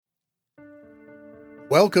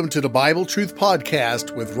Welcome to the Bible Truth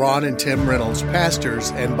Podcast with Ron and Tim Reynolds,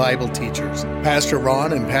 pastors and Bible teachers. Pastor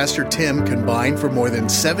Ron and Pastor Tim combined for more than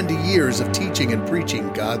 70 years of teaching and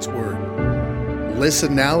preaching God's Word.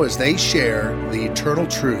 Listen now as they share the eternal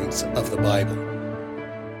truths of the Bible.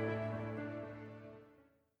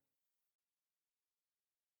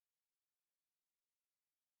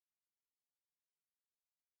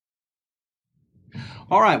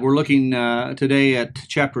 All right, we're looking today at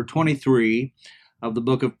chapter 23 of the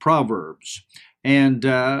book of Proverbs. And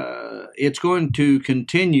it's going to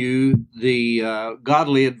continue the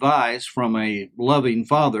godly advice from a loving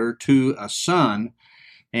father to a son.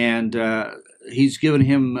 And he's given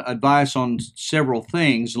him advice on several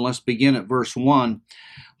things. And let's begin at verse 1.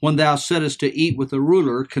 When thou sittest to eat with a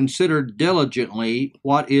ruler, consider diligently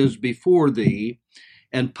what is before thee,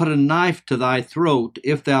 and put a knife to thy throat,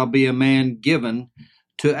 if thou be a man given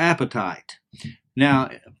to appetite. Now,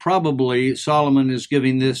 probably Solomon is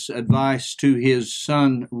giving this advice to his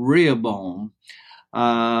son Rehoboam,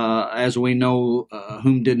 as we know,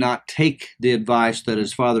 whom did not take the advice that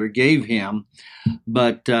his father gave him.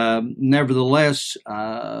 But nevertheless,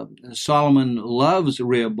 Solomon loves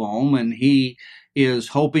Rehoboam, and he is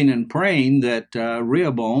hoping and praying that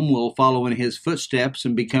Rehoboam will follow in his footsteps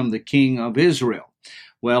and become the king of Israel.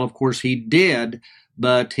 Well, of course, he did,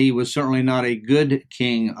 but he was certainly not a good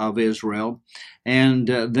king of Israel. And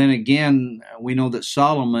then again, we know that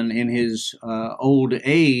Solomon, in his old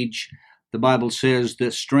age, the Bible says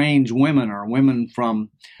that strange women, or women from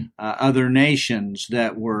other nations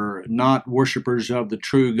that were not worshipers of the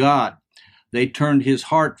true God, they turned his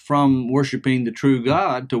heart from worshiping the true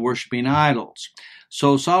God to worshiping idols.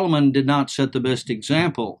 So Solomon did not set the best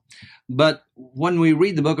example. But when we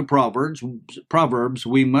read the book of Proverbs,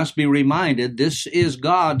 we must be reminded this is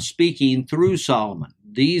God speaking through Solomon.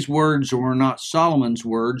 These words were not Solomon's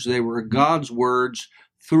words. They were God's words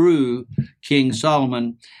through King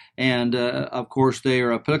Solomon. And, of course, they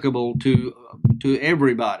are applicable to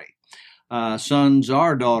everybody. Sons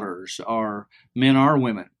are daughters, or men are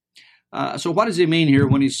women. So what does he mean here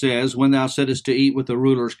when he says, when thou sittest to eat with the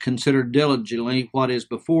rulers, consider diligently what is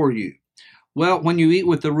before you? Well, when you eat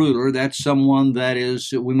with the ruler, that's someone that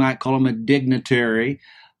is, we might call him a dignitary,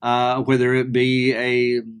 whether it be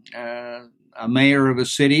a mayor of a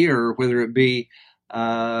city, or whether it be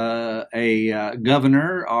a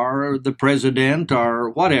governor or the president or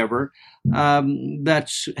whatever,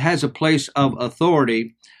 that has a place of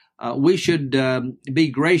authority. We should be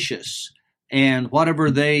gracious, and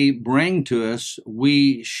whatever they bring to us,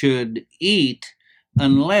 we should eat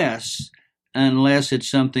unless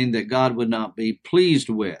it's something that God would not be pleased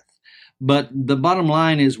with. But the bottom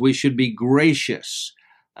line is we should be gracious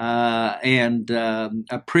and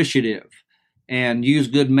appreciative and use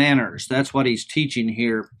good manners. That's what he's teaching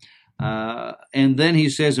here. And then he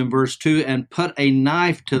says in verse 2, and put a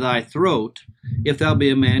knife to thy throat, if thou be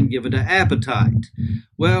a man given to appetite.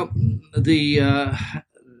 Well, the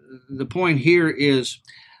point here is,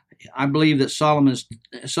 I believe that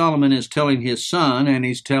Solomon is telling his son,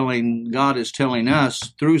 and God is telling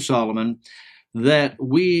us through Solomon, that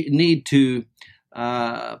we need to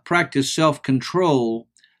practice self-control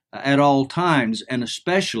at all times, and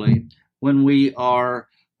especially when we are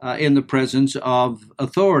in the presence of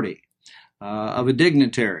authority, of a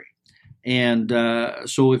dignitary. And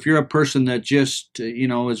so if you're a person that just,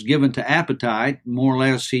 is given to appetite, more or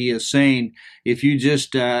less he is saying, if you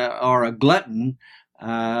just are a glutton,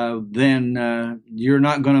 then you're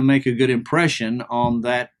not going to make a good impression on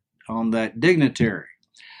that dignitary.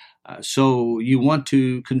 So you want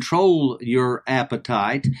to control your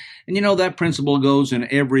appetite, and that principle goes in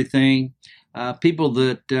everything. People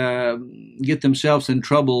that get themselves in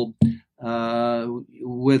trouble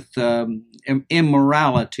with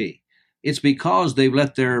immorality, it's because they've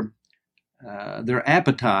let their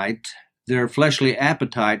appetite, their fleshly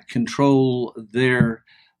appetite, control their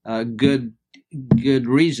good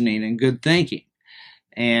reasoning and good thinking,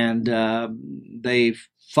 and they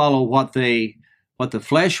follow what the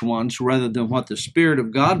flesh wants rather than what the Spirit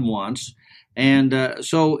of God wants. And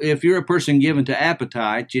so if you're a person given to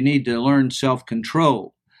appetite, you need to learn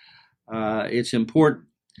self-control. It's important.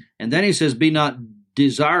 And then he says, be not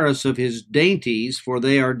desirous of his dainties, for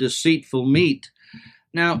they are deceitful meat.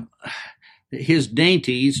 Now, his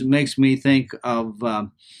dainties makes me think of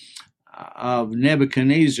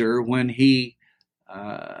Nebuchadnezzar when he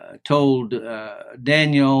told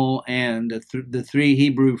Daniel and the three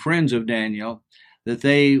Hebrew friends of Daniel that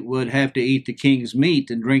they would have to eat the king's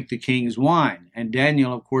meat and drink the king's wine. And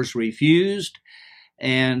Daniel, of course, refused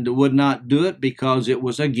and would not do it because it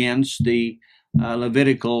was against the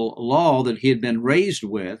Levitical law that he had been raised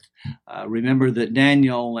with. Remember that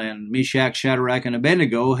Daniel and Meshach, Shadrach, and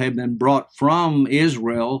Abednego had been brought from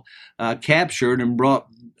Israel, captured and brought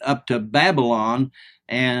up to Babylon,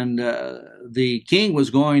 and the king was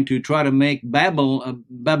going to try to make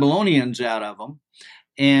Babylonians out of them.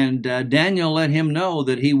 And Daniel let him know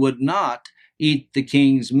that he would not eat the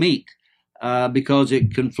king's meat because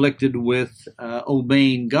it conflicted with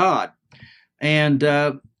obeying God.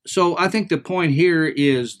 And so I think the point here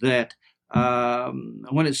is that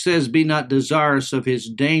when it says, be not desirous of his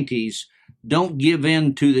dainties, don't give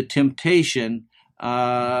in to the temptation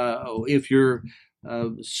if you're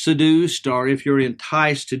seduced or if you're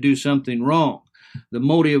enticed to do something wrong. The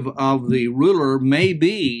motive of the ruler may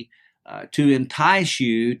be to entice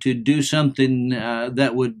you to do something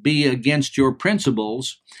that would be against your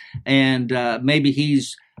principles, and maybe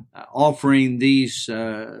he's offering these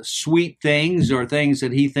sweet things or things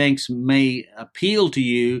that he thinks may appeal to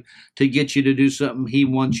you to get you to do something he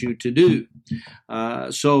wants you to do.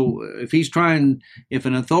 So if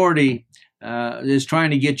an authority is trying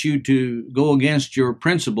to get you to go against your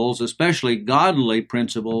principles, especially godly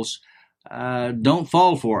principles, don't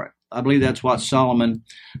fall for it. I believe that's what Solomon,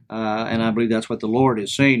 and I believe that's what the Lord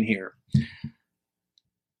is saying here.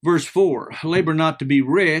 Verse 4, labor not to be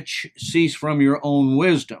rich, cease from your own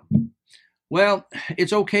wisdom. Well,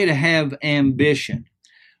 it's okay to have ambition,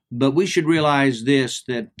 but we should realize this,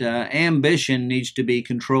 that ambition needs to be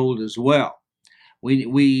controlled as well.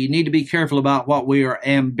 We need to be careful about what we are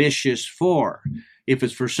ambitious for. If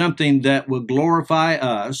it's for something that will glorify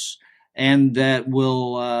us and that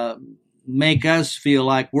will make us feel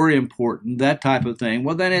like we're important, that type of thing,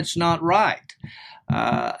 well, then it's not right.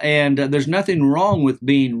 And there's nothing wrong with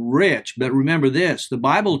being rich, but remember this, the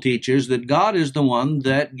Bible teaches that God is the one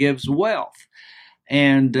that gives wealth.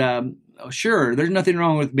 And sure, there's nothing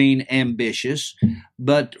wrong with being ambitious,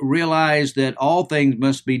 but realize that all things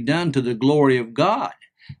must be done to the glory of God.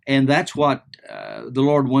 And that's what the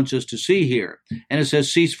Lord wants us to see here. And it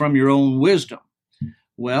says, cease from your own wisdom.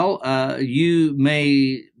 Well, you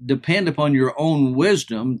may depend upon your own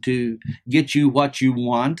wisdom to get you what you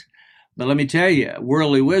want. But let me tell you,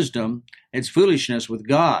 worldly wisdom, it's foolishness with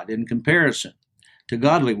God in comparison to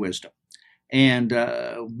godly wisdom. And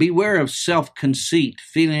beware of self-conceit,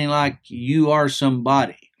 feeling like you are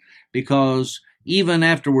somebody, because even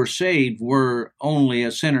after we're saved, we're only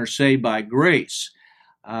a sinner saved by grace.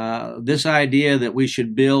 This idea that we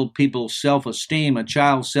should build people's self-esteem, a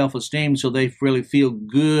child's self-esteem, so they really feel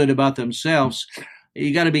good about themselves,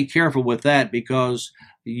 you got to be careful with that, because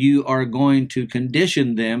you are going to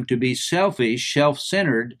condition them to be selfish,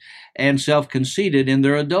 self-centered, and self-conceited in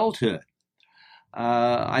their adulthood.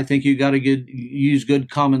 I think you got to use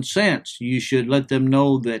good common sense. You should let them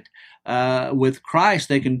know that with Christ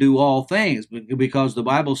they can do all things, because the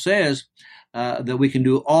Bible says that we can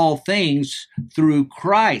do all things through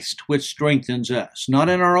Christ, which strengthens us, not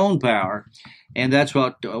in our own power. And that's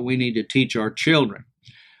what we need to teach our children.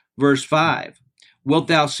 Verse 5, wilt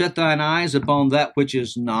thou set thine eyes upon that which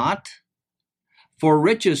is not? For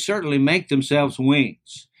riches certainly make themselves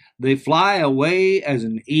wings. They fly away as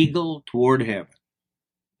an eagle toward heaven.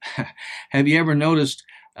 Have you ever noticed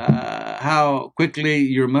how quickly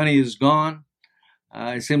your money is gone?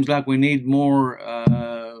 It seems like we need more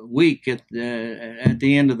week at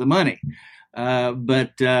the end of the money,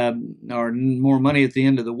 or more money at the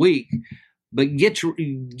end of the week. But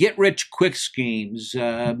get rich quick schemes,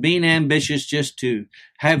 being ambitious just to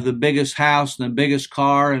have the biggest house and the biggest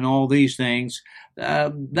car and all these things,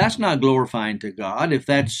 that's not glorifying to God. If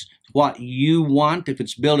that's what you want, if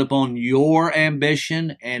it's built upon your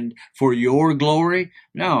ambition and for your glory,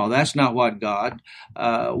 no, that's not what God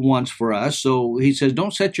wants for us. So he says,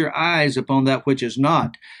 don't set your eyes upon that which is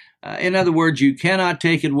not. In other words, you cannot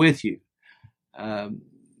take it with you.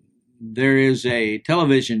 There is a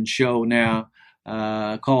television show now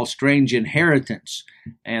called Strange Inheritance.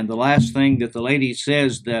 And the last thing that the lady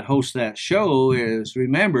says that hosts that show is,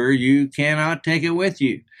 remember, you cannot take it with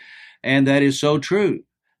you. And that is so true.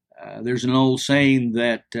 There's an old saying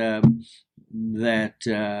that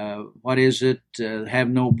what is it? Have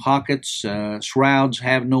no pockets, shrouds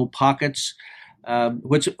have no pockets,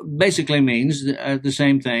 which basically means the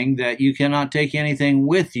same thing, that you cannot take anything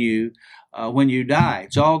with you when you die.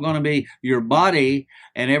 It's all going to be your body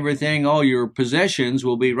and everything, all your possessions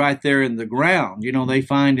will be right there in the ground. You know, they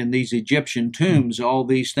find in these Egyptian tombs all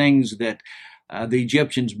these things that the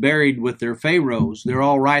Egyptians buried with their pharaohs. They're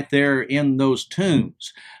all right there in those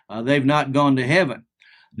tombs. They've not gone to heaven.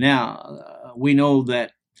 Now, we know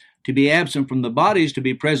that To be absent from the body is to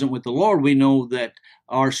be present with the Lord. We know that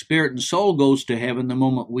our spirit and soul goes to heaven the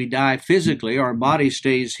moment we die physically. Our body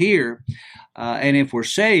stays here. And if we're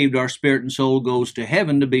saved, our spirit and soul goes to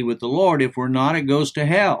heaven to be with the Lord. If we're not, it goes to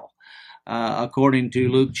hell. According to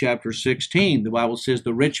Luke chapter 16, the Bible says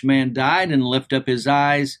the rich man died and lifted up his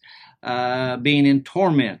eyes, being in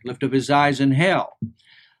torment, lift up his eyes in hell.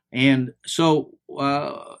 And so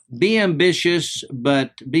be ambitious,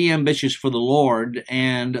 but be ambitious for the Lord,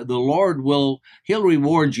 and the Lord He'll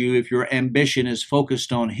reward you if your ambition is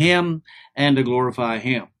focused on Him and to glorify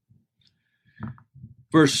Him.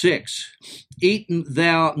 Verse 6, eat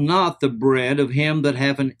thou not the bread of him that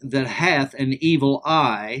hath an evil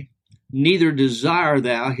eye, neither desire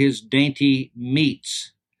thou his dainty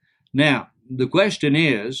meats. Now, the question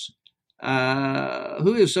is,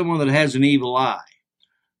 who is someone that has an evil eye?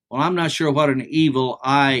 Well, I'm not sure what an evil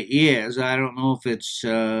eye is. I don't know if it's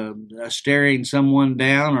staring someone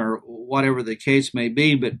down or whatever the case may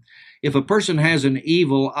be, but if a person has an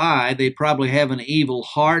evil eye, they probably have an evil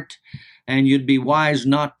heart, and you'd be wise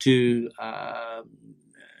not to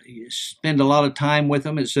spend a lot of time with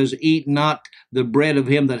them. It says, eat not the bread of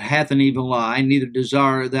him that hath an evil eye, neither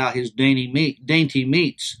desire thou his dainty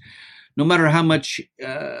meats. No matter how much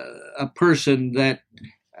a person that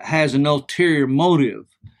has an ulterior motive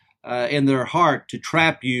in their heart to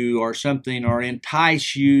trap you or something, or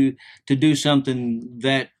entice you to do something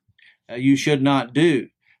that you should not do.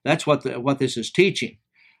 That's what this is teaching.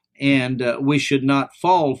 And we should not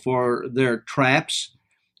fall for their traps.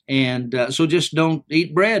 And so just don't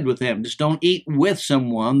eat bread with them. Just don't eat with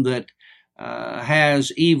someone that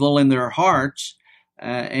has evil in their hearts,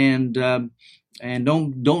 and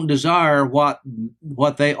don't desire what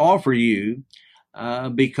they offer you,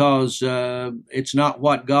 because it's not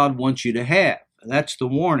what God wants you to have. That's the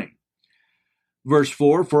warning. Verse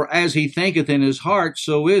 4, for as he thinketh in his heart,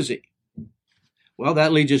 so is he. Well,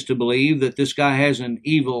 that leads us to believe that this guy has an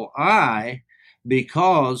evil eye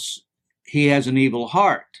because he has an evil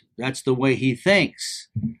heart. That's the way he thinks.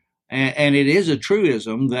 And it is a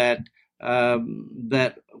truism that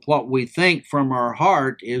what we think from our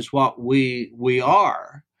heart is what we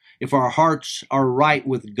are. If our hearts are right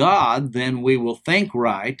with God, then we will think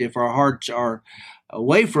right. If our hearts are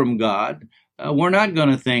away from God, we're not going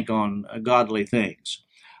to think on godly things.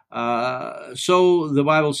 So the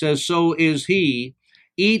Bible says, so is he.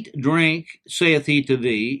 Eat, drink, saith he to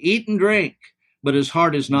thee. Eat and drink, but his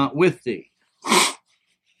heart is not with thee.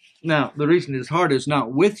 Now, the reason his heart is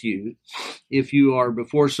not with you, if you are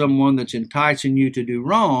before someone that's enticing you to do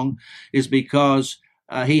wrong, is because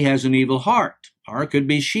he has an evil heart. Or it could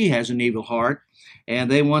be she has an evil heart,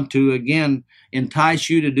 and they want to, again, entice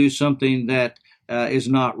you to do something that is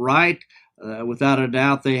not right. Without a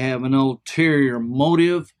doubt, they have an ulterior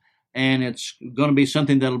motive, and it's going to be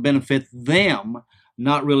something that'll benefit them,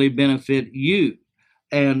 not really benefit you.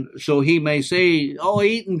 And so he may say, oh,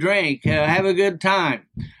 eat and drink, have a good time.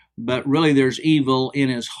 But really there's evil in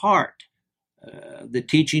his heart. The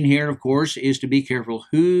teaching here, of course, is to be careful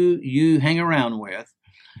who you hang around with.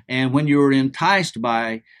 And when you're enticed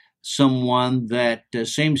by someone that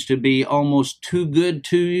seems to be almost too good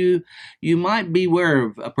to you, you might beware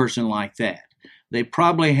of a person like that. They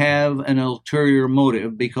probably have an ulterior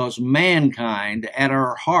motive, because mankind, at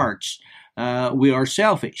our hearts, we are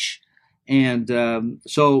selfish. And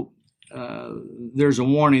so there's a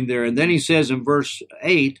warning there. And then he says in verse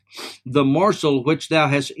 8, the morsel which thou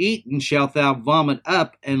hast eaten shalt thou vomit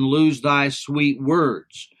up, and lose thy sweet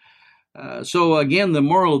words. So again, the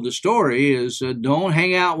moral of the story is don't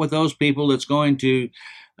hang out with those people that's going to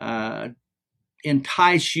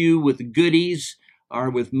entice you with goodies or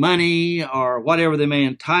with money or whatever they may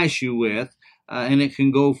entice you with. And it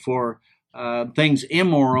can go for things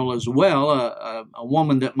immoral as well. A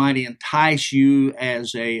woman that might entice you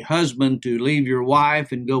as a husband to leave your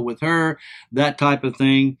wife and go with her, that type of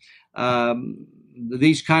thing.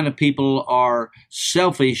 These kind of people are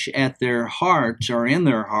selfish at their hearts, or in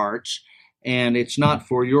their hearts, and it's not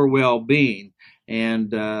for your well-being.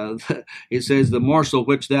 And it says, the morsel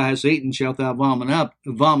which thou hast eaten shalt thou vomit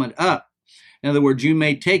up. In other words, you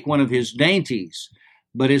may take one of his dainties,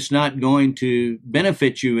 but it's not going to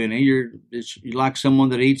benefit you any. You're like someone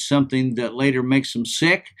that eats something that later makes them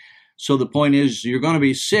sick. So the point is, you're going to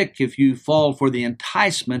be sick if you fall for the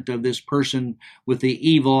enticement of this person with the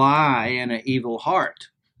evil eye and an evil heart.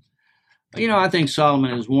 You know, I think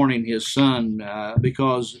Solomon is warning his son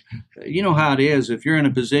because you know how it is. If you're in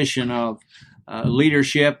a position of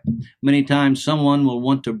leadership, many times someone will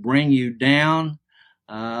want to bring you down.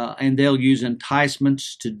 and they'll use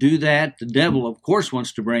enticements to do that. The devil, of course,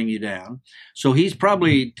 wants to bring you down. So he's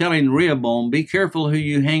probably telling Rehoboam, be careful who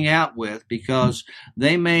you hang out with, because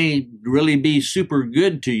they may really be super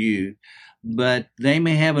good to you, but they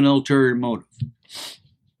may have an ulterior motive.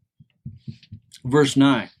 Verse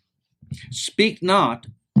 9, speak not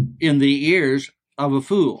in the ears of a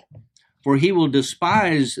fool, for he will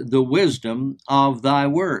despise the wisdom of thy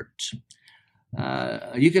words.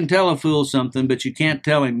 You can tell a fool something, but you can't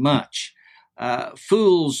tell him much.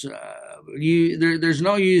 Fools, there's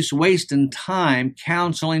no use wasting time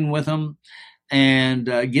counseling with them and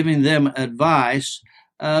giving them advice,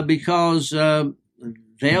 because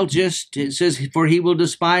they'll just, it says, for he will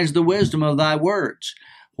despise the wisdom of thy words.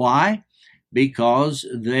 Why? Because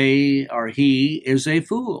he is a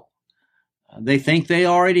fool. They think they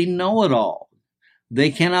already know it all.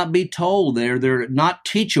 They cannot be told. They're not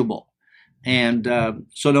teachable. And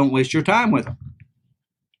so don't waste your time with them.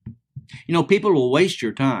 You know, people will waste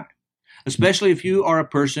your time, especially if you are a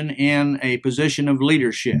person in a position of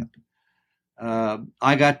leadership.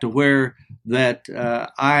 I got to where that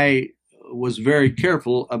I was very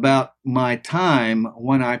careful about my time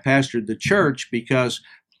when I pastored the church, because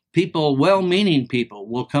people, well-meaning people,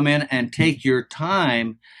 will come in and take your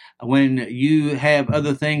time when you have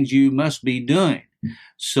other things you must be doing.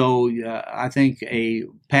 So I think a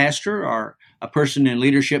pastor or a person in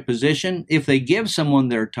leadership position, if they give someone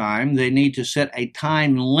their time, they need to set a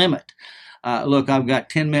time limit. Look, I've got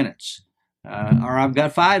 10 minutes, or I've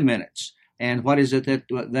got 5 minutes. And what is it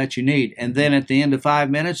that you need? And then at the end of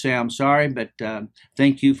 5 minutes, say, I'm sorry, but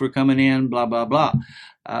thank you for coming in, blah, blah, blah,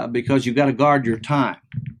 because you've got to guard your time.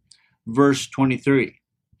 Verse 23.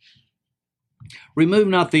 Remove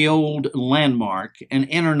not the old landmark, and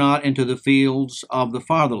enter not into the fields of the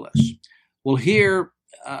fatherless. Well, here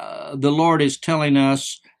the Lord is telling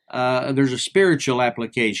us there's a spiritual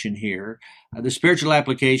application here. The spiritual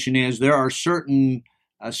application is there are certain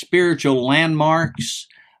spiritual landmarks.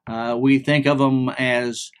 We think of them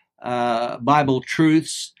as Bible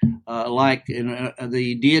truths, like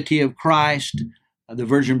the deity of Christ, the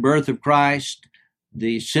virgin birth of Christ,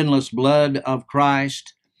 the sinless blood of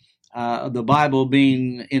Christ, the Bible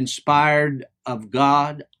being inspired of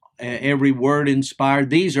God, every word inspired.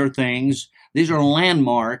 These are things, these are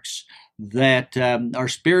landmarks that are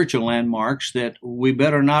spiritual landmarks that we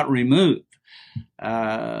better not remove.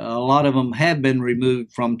 A lot of them have been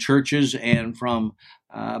removed from churches and from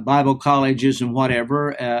Bible colleges and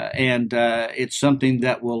whatever, and it's something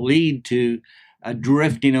that will lead to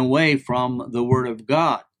drifting away from the Word of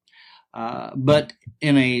God. But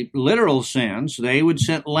in a literal sense, they would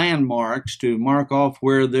set landmarks to mark off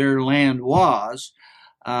where their land was,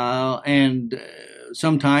 and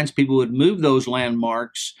sometimes people would move those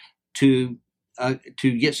landmarks to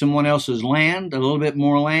get someone else's land, a little bit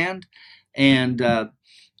more land, and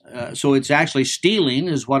so it's actually stealing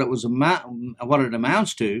is what it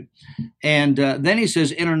amounts to. And then he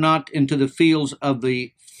says, enter not into the fields of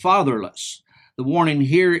the fatherless. The warning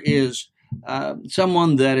here is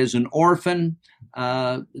someone that is an orphan.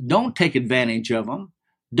 Don't take advantage of them.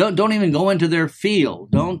 Don't even go into their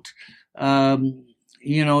field. Don't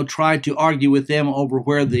try to argue with them over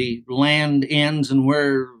where the land ends and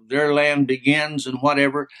where their land begins and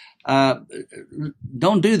whatever.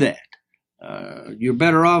 Don't do that. You're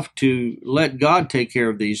better off to let God take care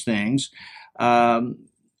of these things. And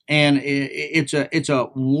it's a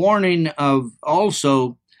warning of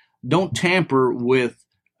also don't tamper with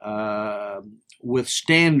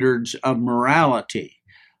standards of morality.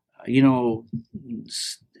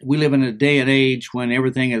 We live in a day and age when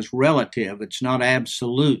everything is relative. It's not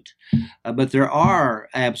absolute. But there are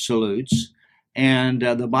absolutes, and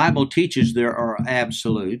the Bible teaches there are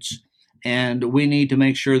absolutes, and we need to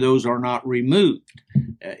make sure those are not removed.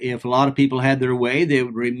 If a lot of people had their way, they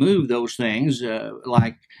would remove those things,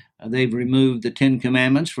 like they've removed the 10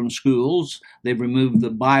 Commandments from schools. They've removed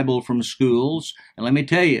the Bible from schools. And let me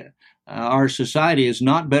tell you, our society is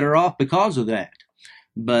not better off because of that.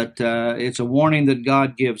 But it's a warning that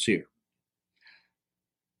God gives here.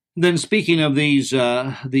 Then speaking of these,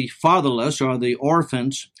 the fatherless or the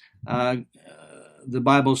orphans, the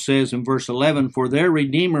Bible says in verse 11, for their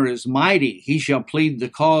Redeemer is mighty. He shall plead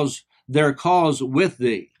their cause with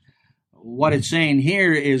thee. What it's saying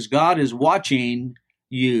here is God is watching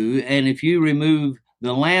you, and if you remove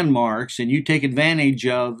the landmarks and you take advantage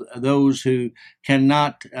of those who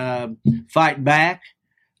cannot fight back,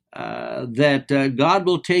 that God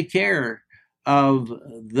will take care of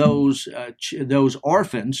those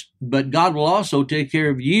orphans, but God will also take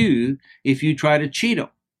care of you if you try to cheat them.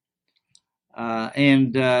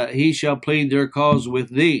 And he shall plead their cause with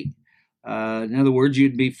thee. In other words,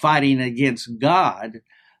 you'd be fighting against God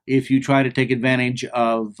if you try to take advantage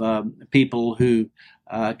of people who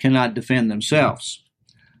cannot defend themselves.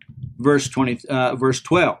 Verse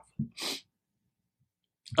 12.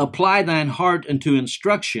 Apply thine heart unto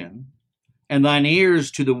instruction, and thine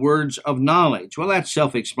ears to the words of knowledge. Well, that's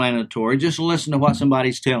self-explanatory. Just listen to what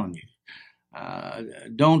somebody's telling you.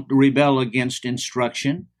 Don't rebel against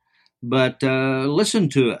instruction, but listen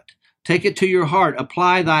to it. Take it to your heart.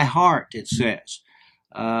 Apply thy heart, it says,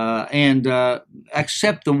 and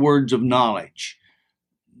accept the words of knowledge.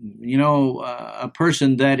 You know, a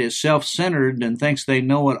person that is self-centered and thinks they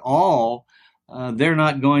know it all, they're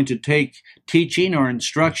not going to take teaching or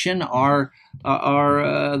instruction, or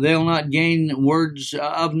they'll not gain words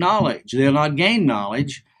of knowledge. They'll not gain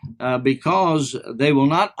knowledge because they will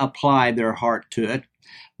not apply their heart to it,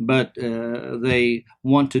 but they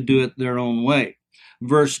want to do it their own way.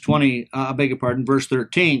 Verse 13,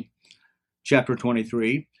 chapter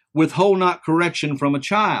 23, withhold not correction from a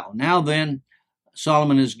child. Now then,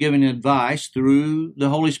 Solomon is giving advice through the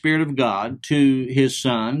Holy Spirit of God to his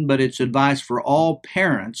son, but it's advice for all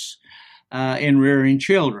parents in rearing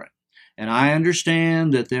children. And I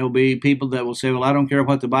understand that there'll be people that will say, well, I don't care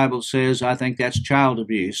what the Bible says, I think that's child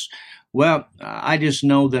abuse. Well, I just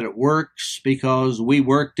know that it works because we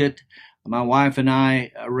worked it. My wife and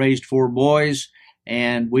I raised 4 boys,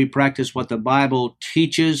 and we practice what the Bible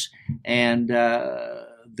teaches, and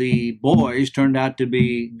the boys turned out to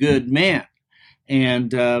be good men.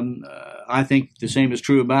 And I think the same is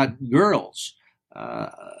true about girls.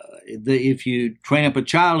 If you train up a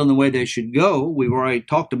child in the way they should go, we've already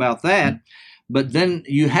talked about that, but then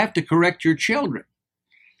you have to correct your children.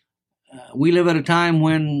 We live at a time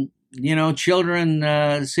when,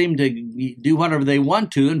 children seem to do whatever they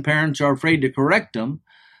want to, and parents are afraid to correct them.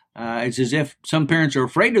 It's as if some parents are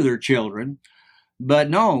afraid of their children, but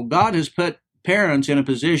no, God has put parents in a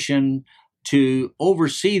position to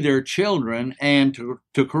oversee their children and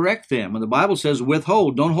to correct them. And the Bible says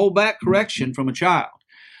withhold, don't hold back correction from a child.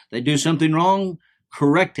 They do something wrong,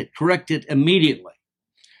 correct it immediately.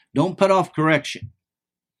 Don't put off correction.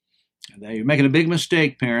 You're making a big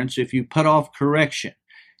mistake, parents, if you put off correction.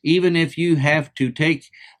 Even if you have to take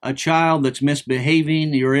a child that's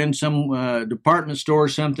misbehaving, you're in some department store or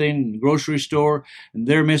something, grocery store, and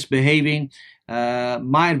they're misbehaving,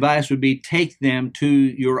 my advice would be take them to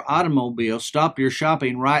your automobile, stop your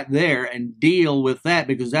shopping right there and deal with that,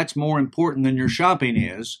 because that's more important than your shopping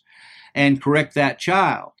is, and correct that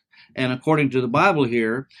child. And according to the Bible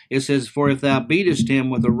here, it says, for if thou beatest him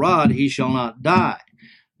with a rod, he shall not die.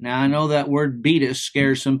 Now, I know that word beatest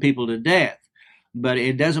scares some people to death, but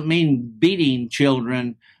it doesn't mean beating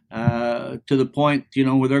children to the point,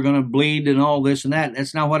 where they're going to bleed and all this and that.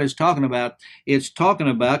 That's not what it's talking about. It's talking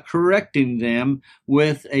about correcting them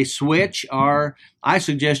with a switch, or I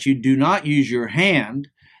suggest you do not use your hand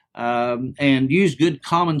and use good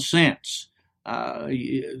common sense.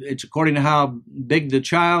 It's according to how big the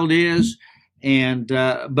child is, and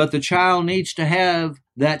but the child needs to have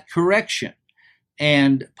that correction.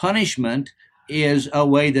 And punishment is a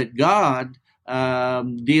way that God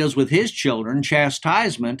deals with his children,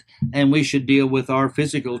 chastisement, and we should deal with our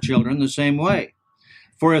physical children the same way.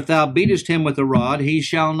 For if thou beatest him with a rod, he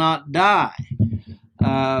shall not die.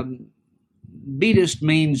 Beatest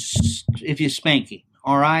means if you spank him,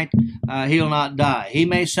 all right? He'll not die. He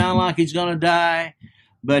may sound like he's going to die,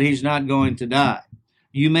 but he's not going to die.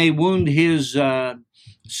 You may wound his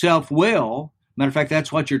self-will. Matter of fact,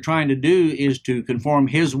 that's what you're trying to do, is to conform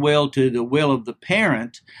his will to the will of the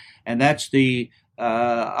parent. And that's the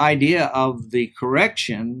idea of the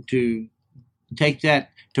correction, to take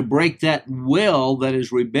that, to break that will that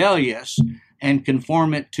is rebellious and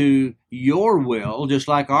conform it to your will, just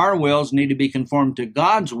like our wills need to be conformed to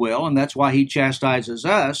God's will, and that's why he chastises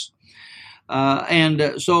us.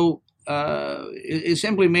 So it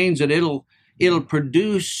simply means that it'll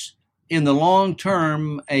produce in the long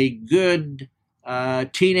term a good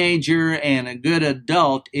teenager and a good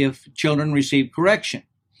adult if children receive correction.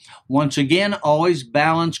 Once again, always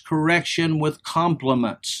balance correction with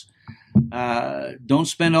compliments. Don't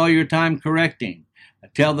spend all your time correcting.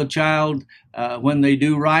 Tell the child when they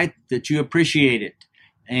do right that you appreciate it.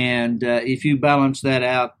 And if you balance that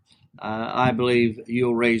out, I believe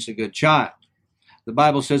you'll raise a good child. The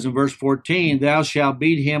Bible says in verse 14, thou shalt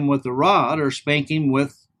beat him with a rod, or spank him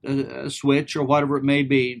with a switch, or whatever it may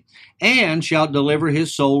be, and shalt deliver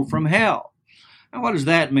his soul from hell. Now, what does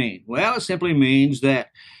that mean? Well, it simply means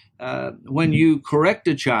that when you correct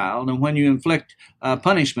a child and when you inflict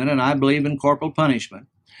punishment, and I believe in corporal punishment,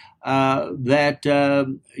 that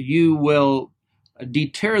you will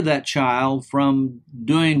deter that child from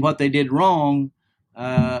doing what they did wrong,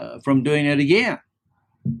 from doing it again.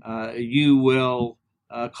 You will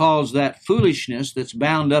cause that foolishness that's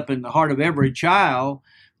bound up in the heart of every child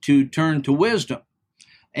to turn to wisdom.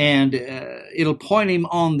 And it'll point him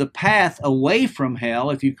on the path away from hell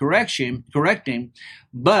if you correct him.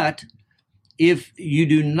 But if you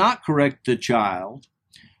do not correct the child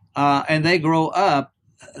and they grow up,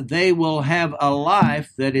 they will have a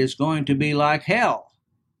life that is going to be like hell.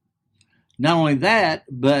 Not only that,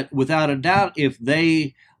 but without a doubt, if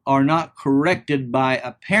they are not corrected by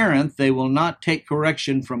a parent, they will not take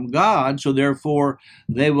correction from God, so therefore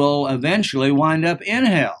they will eventually wind up in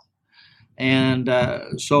hell. And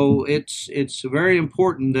so it's very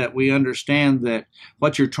important that we understand that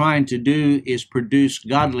what you're trying to do is produce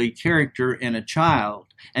godly character in a child.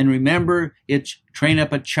 And remember, it's train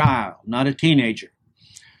up a child, not a teenager.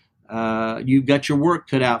 You've got your work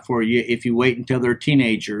cut out for you if you wait until they're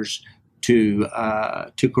teenagers to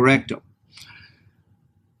correct them.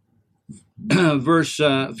 Verse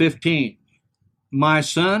 15. My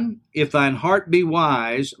son, if thine heart be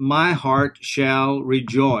wise, my heart shall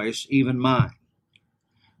rejoice, even mine.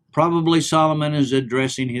 Probably Solomon is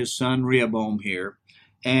addressing his son Rehoboam here,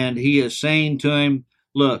 and he is saying to him,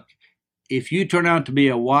 look, if you turn out to be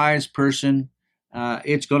a wise person,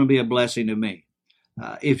 it's going to be a blessing to me.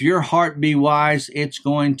 If your heart be wise, it's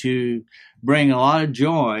going to bring a lot of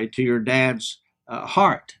joy to your dad's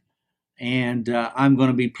heart, and I'm going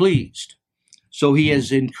to be pleased. So he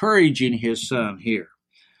is encouraging his son here.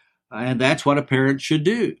 And that's what a parent should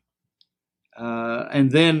do.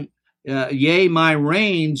 And then, yea, my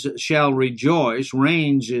reins shall rejoice.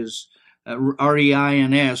 Reins is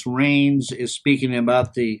R-E-I-N-S. Reins is speaking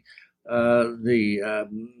about the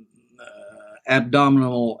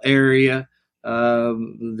abdominal area,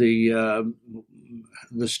 the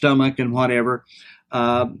stomach and whatever.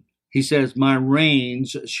 He says, my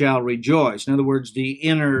reins shall rejoice. In other words, the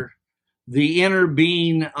inner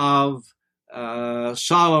being of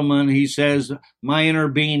Solomon, he says, my inner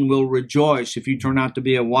being will rejoice if you turn out to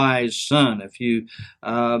be a wise son, if you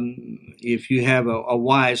have a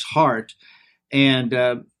wise heart.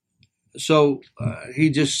 And so he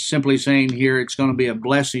just simply saying here, it's going to be a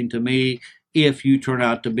blessing to me if you turn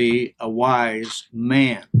out to be a wise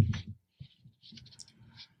man.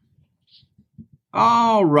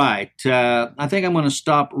 All right. I think I'm going to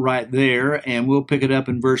stop right there, and we'll pick it up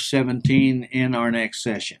in verse 17 in our next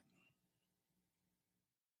session.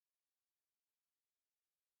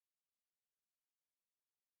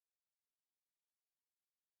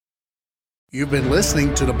 You've been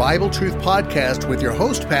listening to the Bible Truth Podcast with your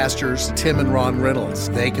host pastors, Tim and Ron Reynolds.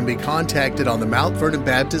 They can be contacted on the Mount Vernon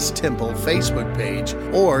Baptist Temple Facebook page,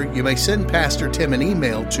 or you may send Pastor Tim an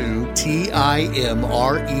email to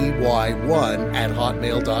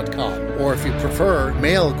timrey1@hotmail.com. Or if you prefer,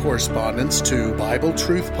 mail correspondence to Bible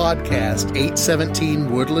Truth Podcast,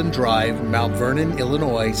 817 Woodland Drive, Mount Vernon,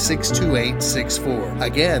 Illinois, 62864.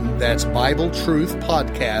 Again, that's Bible Truth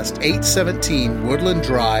Podcast, 817 Woodland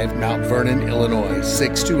Drive, Mount Vernon, Illinois,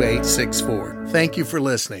 62864. Thank you for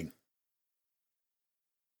listening.